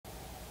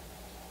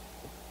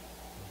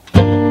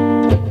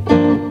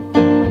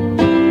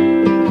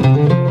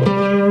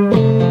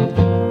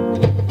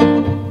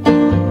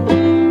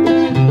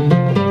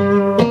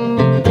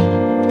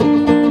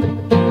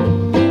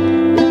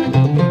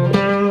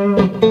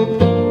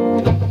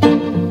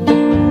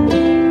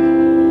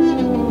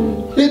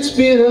It's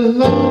been a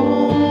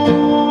long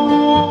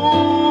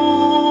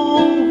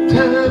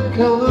time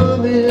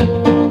coming.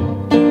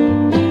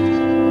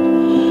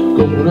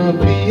 Gonna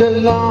be a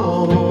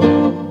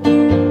long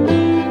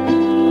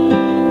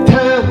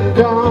time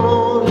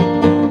gone,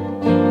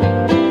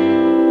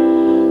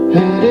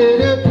 and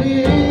it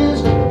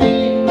appears to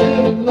be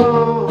a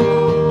long,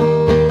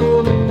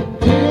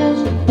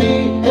 appears to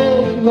be a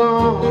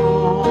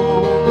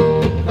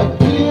long,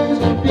 appears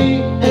to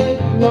be a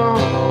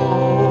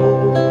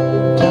long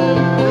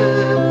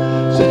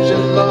time, such a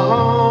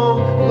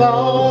long,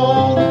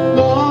 long,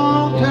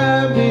 long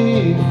time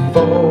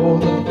before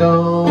the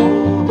dawn.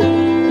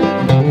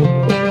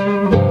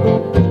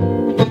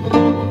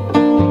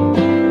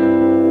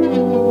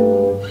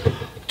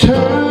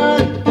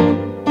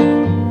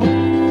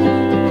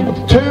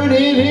 Turn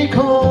any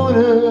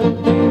corner,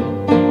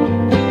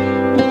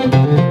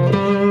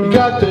 you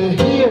got to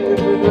hear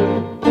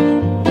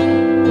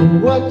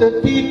what the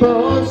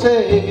people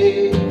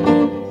say.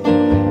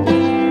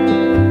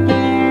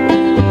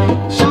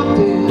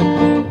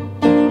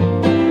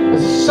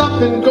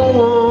 Something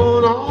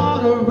going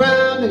on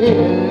around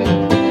here.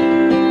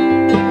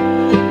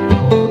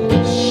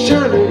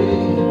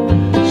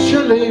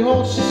 Surely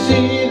won't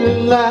see the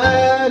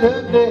light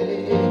of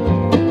day,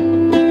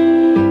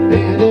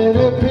 and it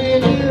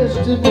appears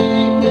to be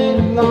a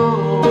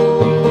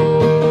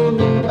long,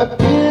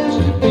 appears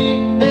to be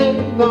a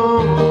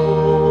long,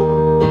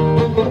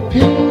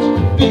 appears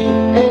to be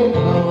a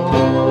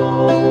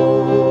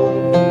long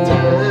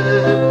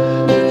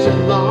time. It's a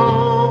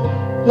long,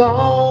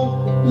 long,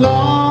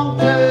 long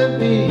time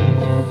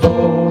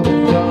before the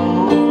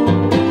dawn.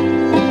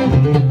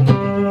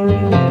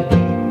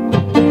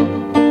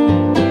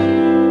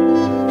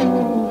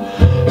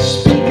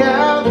 Speak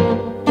out,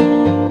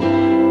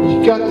 you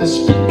got to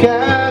speak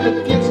out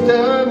against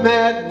the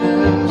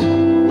madness.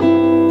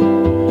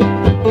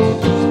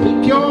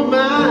 Speak your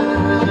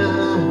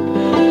mind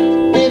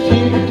if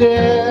you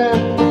dare,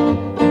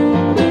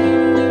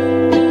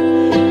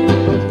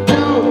 but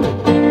don't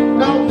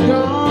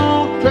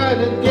try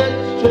to get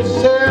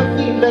yourself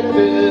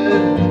elected.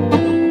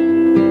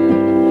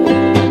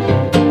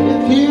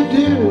 If you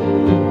do,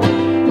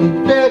 you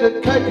better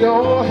cut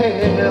your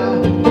hair.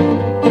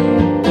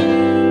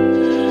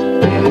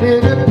 And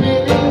it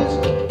appears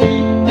to be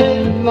a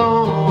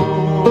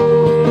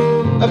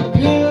long,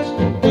 appears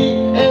to be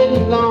a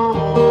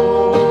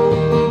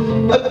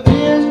long,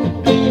 appears to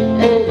be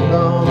a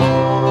long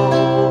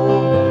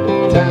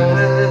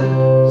time.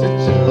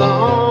 Such a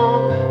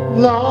long,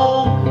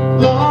 long,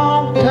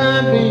 long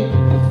time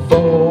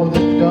before the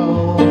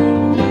dawn.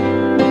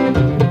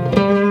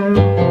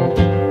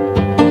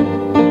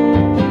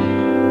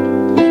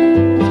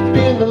 It's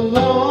been a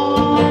long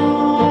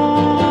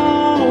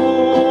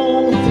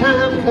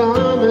time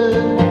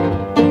coming.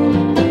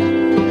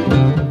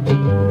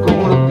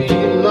 Gonna be a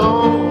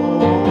long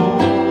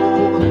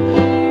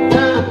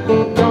time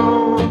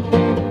gone.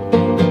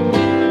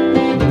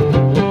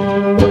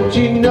 But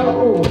you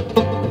know,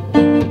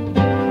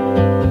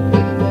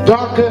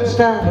 darkest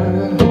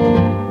hour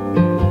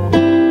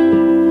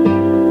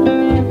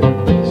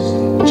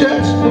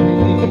just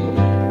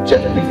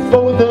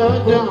before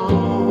the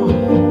dawn,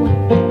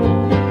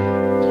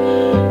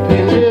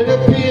 and it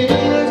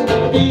appears to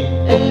be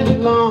a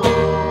long,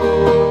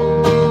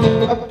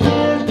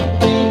 appears to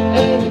be a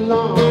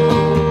long,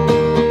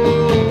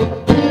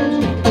 appears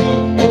to be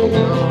a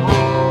long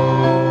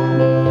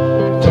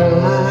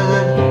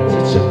time.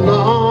 Such a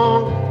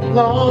long,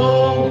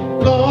 long,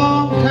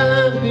 long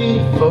time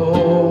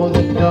before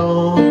the dawn.